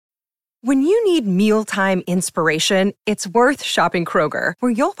When you need mealtime inspiration, it's worth shopping Kroger,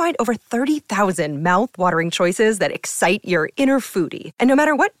 where you'll find over 30,000 mouth-watering choices that excite your inner foodie. And no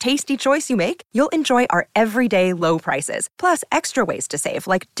matter what tasty choice you make, you'll enjoy our everyday low prices, plus extra ways to save,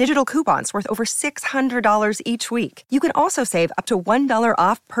 like digital coupons worth over $600 each week. You can also save up to $1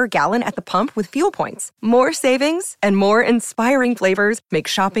 off per gallon at the pump with fuel points. More savings and more inspiring flavors make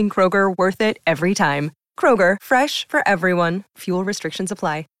shopping Kroger worth it every time. Kroger, fresh for everyone. Fuel restrictions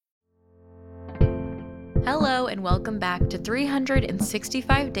apply. Hello and welcome back to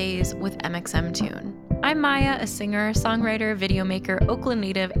 365 Days with mxmtoon. I'm Maya, a singer, songwriter, video maker, Oakland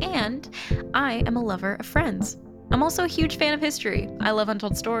native, and I am a lover of Friends. I'm also a huge fan of history. I love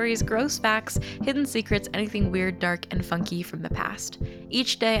untold stories, gross facts, hidden secrets, anything weird, dark, and funky from the past.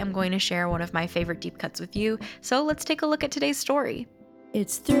 Each day I'm going to share one of my favorite deep cuts with you, so let's take a look at today's story.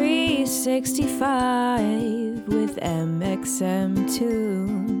 It's 365 with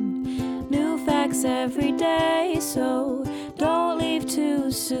mxmtoon. New facts every day, so don't leave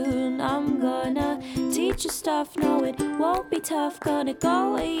too soon. I'm gonna teach you stuff, no it won't be tough. Gonna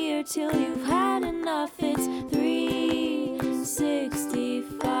go a year till you've had enough. It's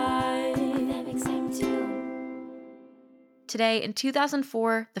 365 mxmtoon. Today, in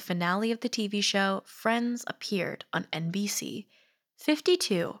 2004, the finale of the TV show Friends appeared on NBC.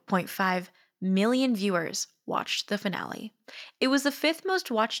 52.5 million viewers watched the finale. It was the fifth most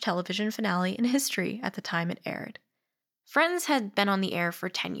watched television finale in history at the time it aired. Friends had been on the air for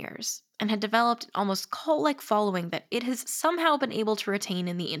 10 years and had developed an almost cult-like following that it has somehow been able to retain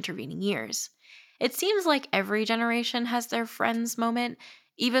in the intervening years. It seems like every generation has their Friends moment.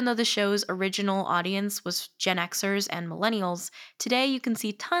 Even though the show's original audience was Gen Xers and millennials, today you can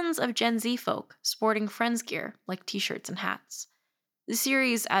see tons of Gen Z folk sporting Friends gear like t-shirts and hats. The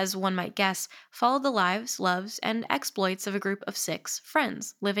series, as one might guess, followed the lives, loves, and exploits of a group of 6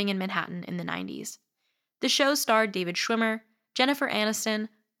 friends living in Manhattan in the 90s. The show starred David Schwimmer, Jennifer Aniston,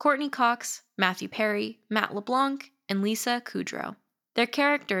 Courtney Cox, Matthew Perry, Matt LeBlanc, and Lisa Kudrow. Their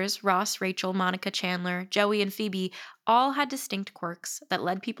characters, Ross, Rachel, Monica, Chandler, Joey, and Phoebe, all had distinct quirks that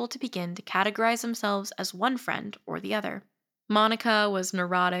led people to begin to categorize themselves as one friend or the other. Monica was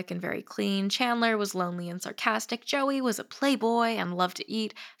neurotic and very clean, Chandler was lonely and sarcastic, Joey was a playboy and loved to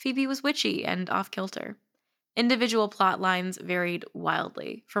eat, Phoebe was witchy and off-kilter. Individual plot lines varied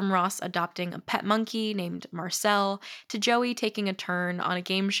wildly, from Ross adopting a pet monkey named Marcel, to Joey taking a turn on a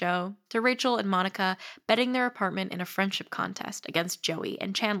game show, to Rachel and Monica betting their apartment in a friendship contest against Joey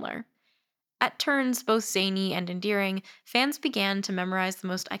and Chandler. At turns both zany and endearing, fans began to memorize the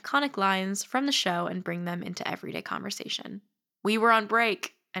most iconic lines from the show and bring them into everyday conversation. We were on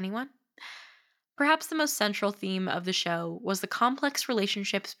break. Anyone? Perhaps the most central theme of the show was the complex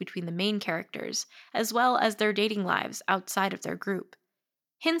relationships between the main characters, as well as their dating lives outside of their group.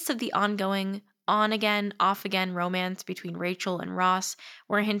 Hints of the ongoing, on-again, off-again romance between Rachel and Ross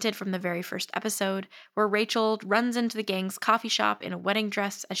were hinted from the very first episode, where Rachel runs into the gang's coffee shop in a wedding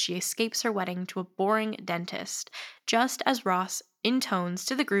dress as she escapes her wedding to a boring dentist, just as Ross intones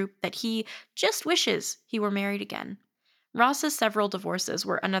to the group that he just wishes he were married again. Ross's several divorces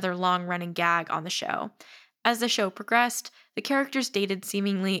were another long-running gag on the show. As the show progressed, the characters dated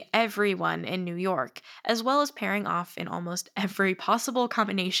seemingly everyone in New York, as well as pairing off in almost every possible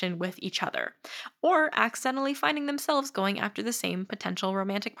combination with each other, or accidentally finding themselves going after the same potential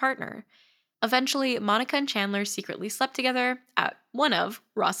romantic partner. Eventually, Monica and Chandler secretly slept together at one of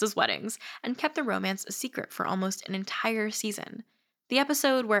Ross's weddings and kept the romance a secret for almost an entire season. The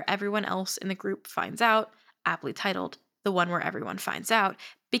episode where everyone else in the group finds out, aptly titled The One Where Everyone Finds Out,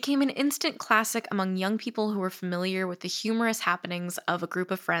 became an instant classic among young people who were familiar with the humorous happenings of a group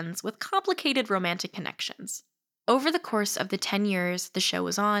of friends with complicated romantic connections. Over the course of the 10 years the show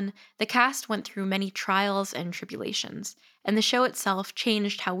was on, the cast went through many trials and tribulations, and the show itself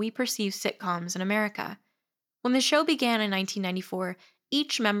changed how we perceive sitcoms in America. When the show began in 1994,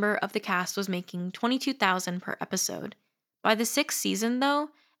 each member of the cast was making $22,000 per episode. By the 6th season, though,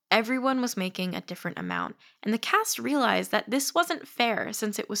 everyone was making a different amount, and the cast realized that this wasn't fair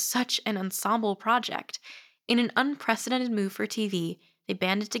since it was such an ensemble project. In an unprecedented move for TV, they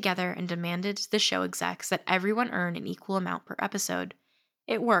banded together and demanded to the show execs that everyone earn an equal amount per episode.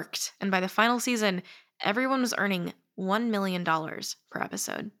 It worked, and by the final season, everyone was earning $1 million per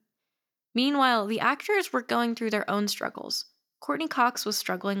episode. Meanwhile, the actors were going through their own struggles. Courtney Cox was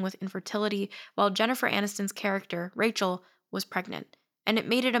struggling with infertility, while Jennifer Aniston's character, Rachel, was pregnant, and it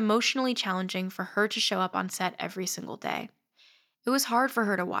made it emotionally challenging for her to show up on set every single day. It was hard for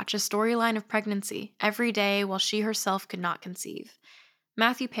her to watch a storyline of pregnancy every day while she herself could not conceive.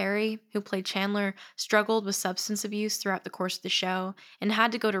 Matthew Perry, who played Chandler, struggled with substance abuse throughout the course of the show and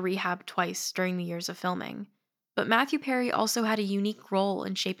had to go to rehab twice during the years of filming. But Matthew Perry also had a unique role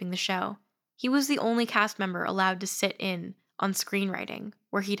in shaping the show. He was the only cast member allowed to sit in on screenwriting,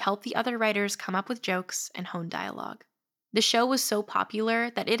 where he'd help the other writers come up with jokes and hone dialogue. The show was so popular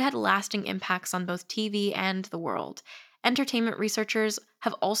that it had lasting impacts on both TV and the world. Entertainment researchers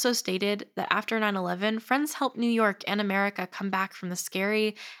have also stated that after 9/11, Friends helped New York and America come back from the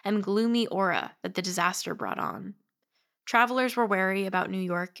scary and gloomy aura that the disaster brought on. Travelers were wary about New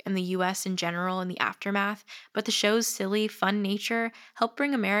York and the US in general in the aftermath, but the show's silly, fun nature helped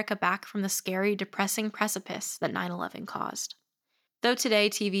bring America back from the scary, depressing precipice that 9/11 caused. Though today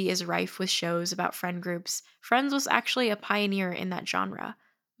TV is rife with shows about friend groups, Friends was actually a pioneer in that genre.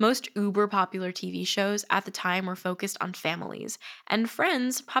 Most uber-popular TV shows at the time were focused on families, and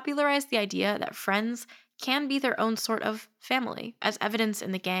Friends popularized the idea that friends can be their own sort of family, as evidenced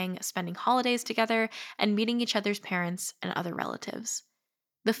in the gang spending holidays together and meeting each other's parents and other relatives.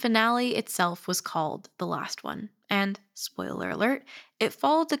 The finale itself was called The Last One, and, spoiler alert, it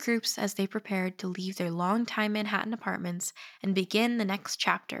followed the groups as they prepared to leave their longtime Manhattan apartments and begin the next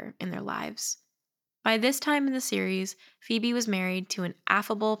chapter in their lives. By this time in the series, Phoebe was married to an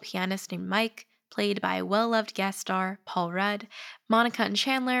affable pianist named Mike, played by a well-loved guest star, Paul Rudd. Monica and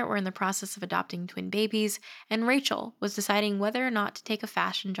Chandler were in the process of adopting twin babies, and Rachel was deciding whether or not to take a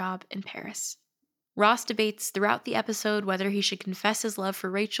fashion job in Paris. Ross debates throughout the episode whether he should confess his love for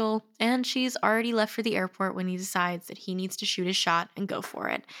Rachel, and she's already left for the airport when he decides that he needs to shoot his shot and go for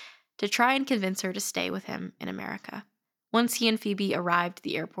it, to try and convince her to stay with him in America. Once he and Phoebe arrived at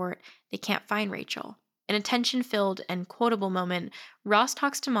the airport, they can't find Rachel. In a tension-filled and quotable moment, Ross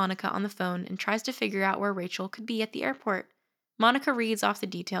talks to Monica on the phone and tries to figure out where Rachel could be at the airport. Monica reads off the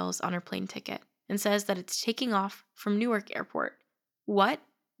details on her plane ticket and says that it's taking off from Newark Airport. What?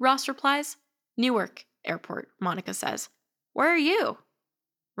 Ross replies. Newark Airport, Monica says. Where are you?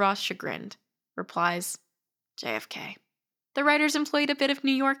 Ross, chagrined, replies, JFK. The writers employed a bit of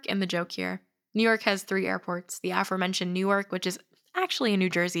New York in the joke here. New York has 3 airports, the aforementioned Newark, which is actually in New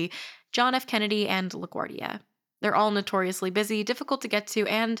Jersey, John F. Kennedy, and LaGuardia. They're all notoriously busy, difficult to get to,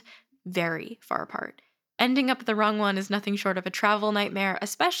 and very far apart. Ending up at the wrong one is nothing short of a travel nightmare,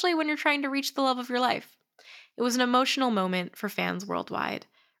 especially when you're trying to reach the love of your life. It was an emotional moment for fans worldwide.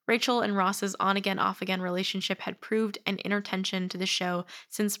 Rachel and Ross's on-again, off-again relationship had proved an inner tension to the show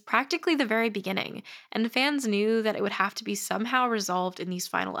since practically the very beginning, and fans knew that it would have to be somehow resolved in these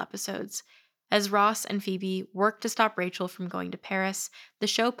final episodes. As Ross and Phoebe work to stop Rachel from going to Paris, the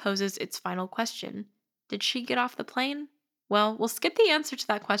show poses its final question. Did she get off the plane? Well, we'll skip the answer to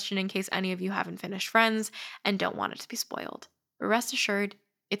that question in case any of you haven't finished Friends and don't want it to be spoiled. But rest assured,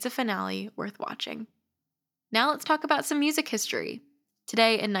 it's a finale worth watching. Now let's talk about some music history.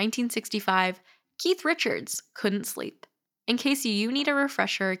 Today in 1965, Keith Richards couldn't sleep. In case you need a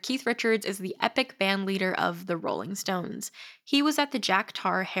refresher, Keith Richards is the epic band leader of the Rolling Stones. He was at the Jack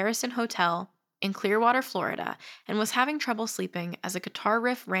Tar Harrison Hotel in Clearwater, Florida, and was having trouble sleeping as a guitar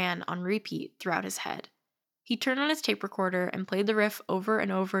riff ran on repeat throughout his head. He turned on his tape recorder and played the riff over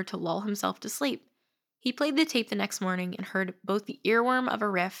and over to lull himself to sleep. He played the tape the next morning and heard both the earworm of a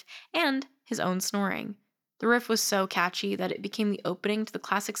riff and his own snoring. The riff was so catchy that it became the opening to the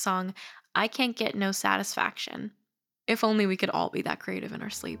classic song, I Can't Get No Satisfaction. If only we could all be that creative in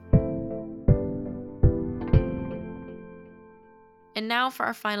our sleep. And now for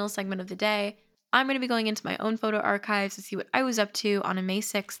our final segment of the day, I'm going to be going into my own photo archives to see what I was up to on a May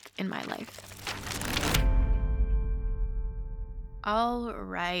 6th in my life. All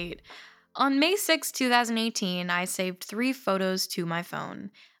right. On May 6, 2018, I saved 3 photos to my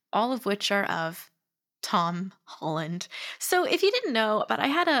phone, all of which are of Tom Holland. So if you didn't know, but I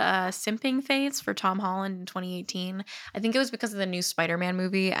had a simping phase for Tom Holland in 2018. I think it was because of the new Spider-Man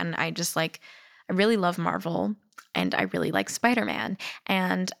movie, and I really love Marvel, and I really like Spider-Man.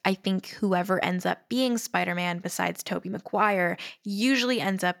 And I think whoever ends up being Spider-Man besides Tobey Maguire usually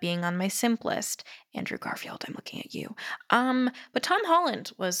ends up being on my simp list. Andrew Garfield, I'm looking at you. But Tom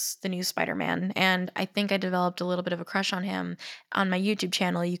Holland was the new Spider-Man, and I think I developed a little bit of a crush on him. On my YouTube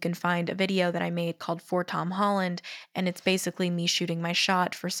channel, you can find a video that I made called For Tom Holland, and it's basically me shooting my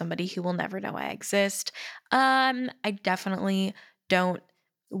shot for somebody who will never know I exist. I definitely don't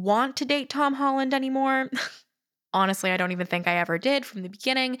want to date Tom Holland anymore. Honestly, I don't even think I ever did from the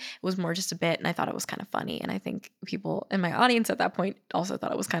beginning. It was more just a bit, and I thought it was kind of funny. And I think people in my audience at that point also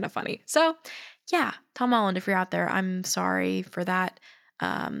thought it was kind of funny. So, yeah, Tom Holland, if you're out there, I'm sorry for that,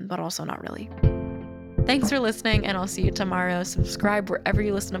 but also not really. Thanks for listening, and I'll see you tomorrow. Subscribe wherever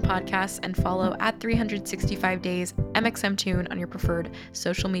you listen to podcasts and follow at 365 Days MXM Tune on your preferred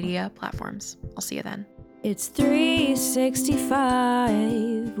social media platforms. I'll see you then. It's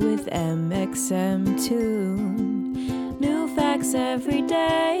 365 with MXM Tune. New facts every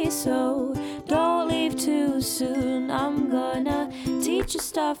day, so don't leave too soon. I'm gonna teach you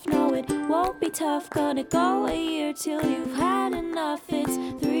stuff, no it won't be tough. Gonna go a year till you've had enough. It's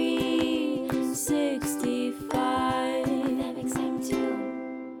 365.